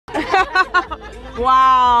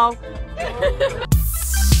Wow.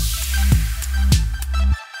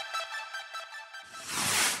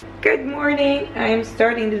 Good morning. I'm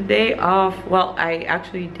starting the day off. Well, I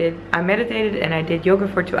meditated and I did yoga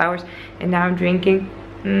for 2 hours, and now I'm drinking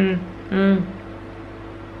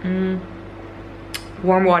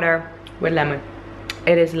warm water with lemon.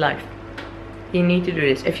 It is life. You need to do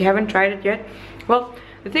this. If you haven't tried it yet, well,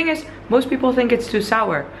 the thing is, most people think it's too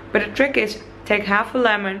sour, but the trick is take half a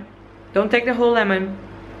lemon. Don't take the whole lemon.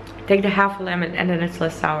 Take the half a lemon, and then it's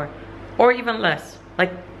less sour, or even less.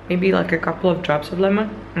 Like maybe like a couple of drops of lemon.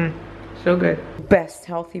 So good. Best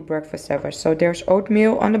healthy breakfast ever. So there's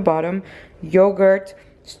oatmeal on the bottom, yogurt,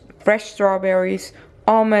 fresh strawberries,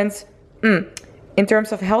 almonds. In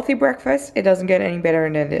terms of healthy breakfast, it doesn't get any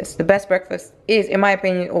better than this. The best breakfast is, in my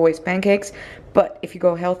opinion, always pancakes. But if you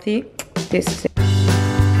go healthy, this is it.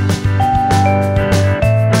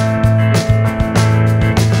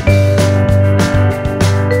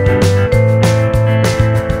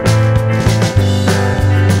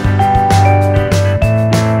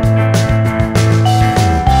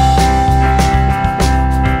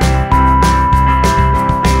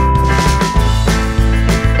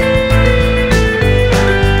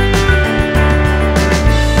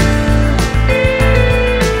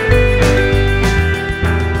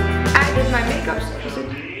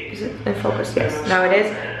 Now it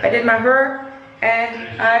is. I did my hair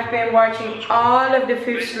and I've been watching all of the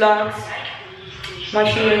food vlogs.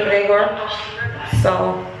 Machine and Gregor.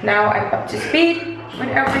 So now I'm up to speed with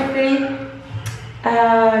everything.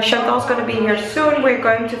 Chantal's gonna be here soon. We're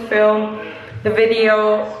going to film the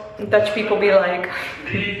video. Dutch people be like,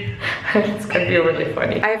 it's gonna be really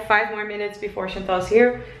funny. I have 5 more minutes before Chantal's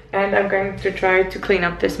here, and I'm going to try to clean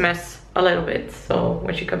up this mess a little bit, so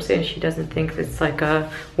when she comes in she doesn't think it's like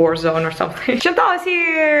a war zone or something. Chantal is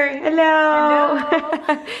here! Hello!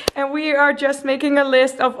 Hello. And we are just making a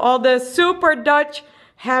list of all the super Dutch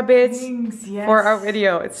habits for our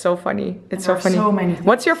video. It's so funny. It's so funny. So many things.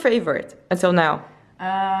 What's your favorite until now?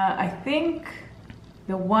 I think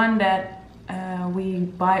the one that we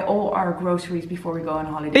buy all our groceries before we go on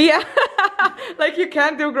holiday. Yeah. Like you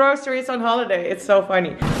can't do groceries on holiday. It's so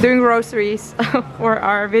funny. Doing groceries for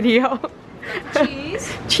our video.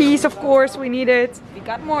 Cheese. Cheese, of course, we need it. We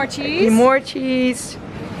got more cheese. More cheese.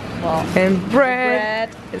 Well, and bread.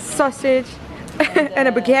 And sausage. And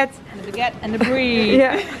a baguette. And a baguette and a brie.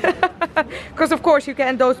 Yeah. Because of course you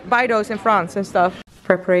can buy those in France and stuff.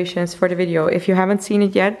 Preparations for the video. If you haven't seen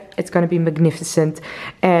it yet, it's gonna be magnificent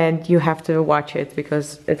and you have to watch it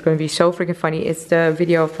because it's gonna be so freaking funny. It's the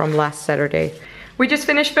video from last Saturday. We just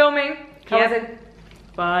finished filming. How was it?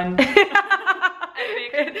 Fun.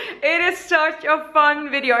 It is such a fun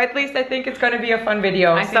video. At least I think it's gonna be a fun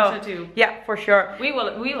video. I think so too. Yeah, for sure. We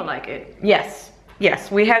will like it. Yes.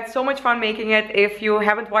 Yes, we had so much fun making it. If you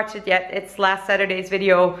haven't watched it yet, it's last Saturday's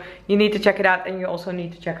video. You need to check it out, and you also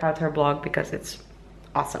need to check out her blog because it's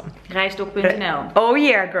awesome. Reisdok.nl. Oh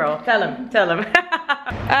yeah, girl. Tell him.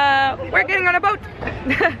 We're getting on a boat.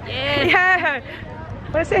 Yeah. Yeah.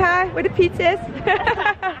 Wanna say hi with the pizzas?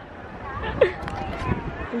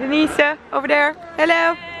 Denise over there.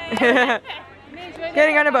 Hello.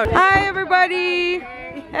 Getting on a boat. Hi everybody.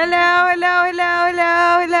 Hello.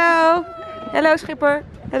 Hello schipper.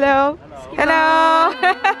 Hello.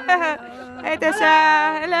 Hey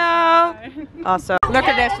Tessa. Hello. Awesome. Look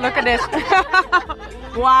at this.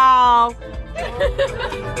 Wow.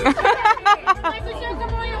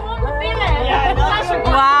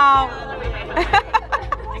 Wow.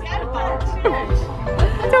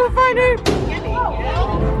 So funny.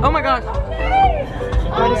 Oh my gosh.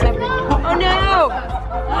 What is happening? Oh no.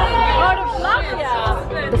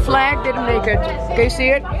 Oh, the flag didn't make it. Can you see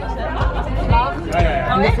it?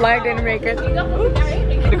 The flag didn't make it.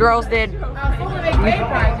 The girls did.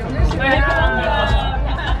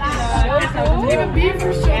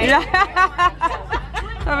 Ja.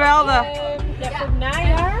 Geweldig.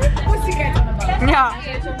 Ja.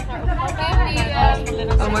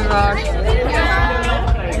 Oh my gosh.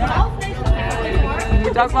 Je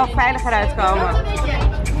moet ook wel veiliger uitkomen.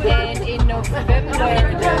 En in november.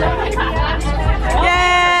 Yay!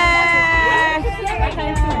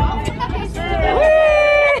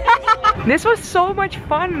 This was so much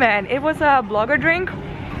fun, man. It was a blogger drink.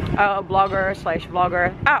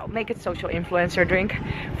 Blogger/vlogger. Make it social influencer drink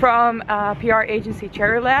from PR agency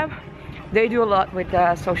Cherry Lab. They do a lot with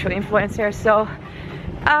social influencers, so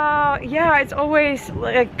yeah, it's always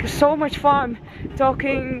like so much fun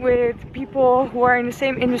talking with people who are in the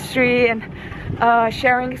same industry and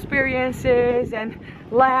sharing experiences and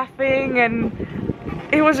laughing, and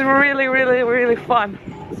it was really fun.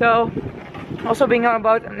 So also being on a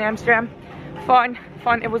boat in Amsterdam Fun.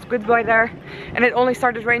 It was good weather, and it only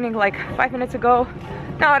started raining like 5 minutes ago.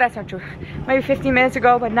 No, that's not true. Maybe 15 minutes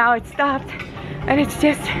ago, but now it stopped. And it's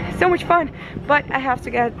just so much fun. But I have to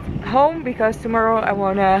get home because tomorrow I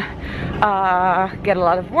wanna get a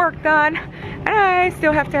lot of work done. And I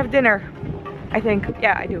still have to have dinner. I think,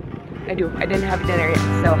 yeah, I do. I didn't have dinner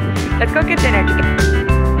yet, so let's go get dinner together.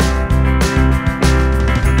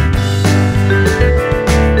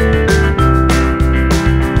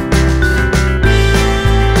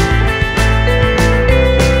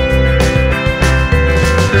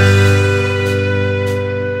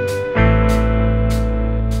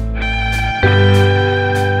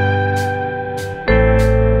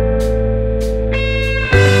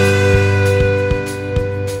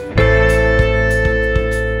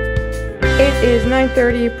 It is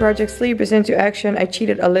 9:30, Project Sleep is into action. I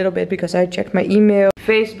cheated a little bit because I checked my email,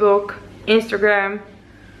 Facebook, Instagram,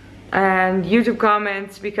 and YouTube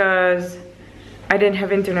comments because I didn't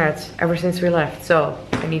have internet ever since we left. So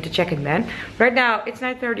I need to check it then. Right now it's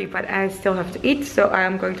 9:30, but I still have to eat. So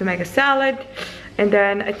I'm going to make a salad. And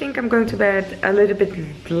then I think I'm going to bed a little bit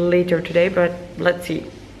later today, but let's see.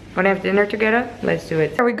 Wanna have dinner together? Let's do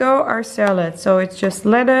it. Here we go, our salad. So it's just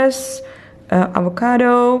lettuce,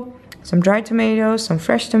 avocado, some dried tomatoes, some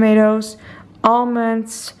fresh tomatoes,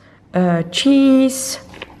 almonds, cheese.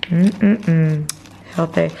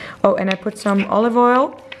 Healthy. Oh, and I put some olive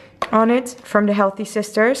oil on it from the Healthy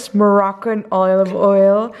Sisters. Moroccan olive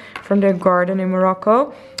oil from their garden in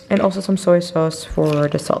Morocco. And also some soy sauce for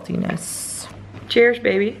the saltiness. Cheers,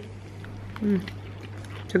 baby.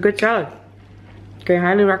 It's a good salad. Okay,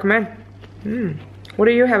 highly recommend. What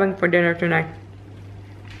are you having for dinner tonight?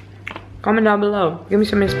 Comment down below. Give me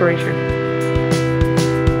some inspiration.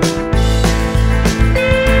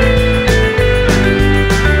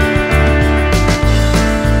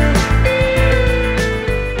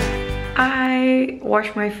 I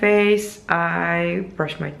wash my face, I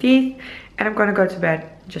brush my teeth, and I'm gonna go to bed.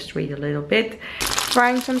 Just read a little bit.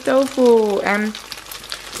 Frying some tofu and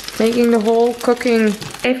making the whole cooking.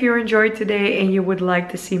 If you enjoyed today and you would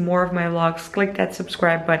like to see more of my vlogs, click that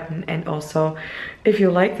subscribe button, and also if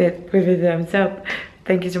you liked it, give it a thumbs up.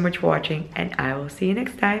 Thank you so much for watching, and I will see you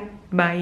next time. Bye.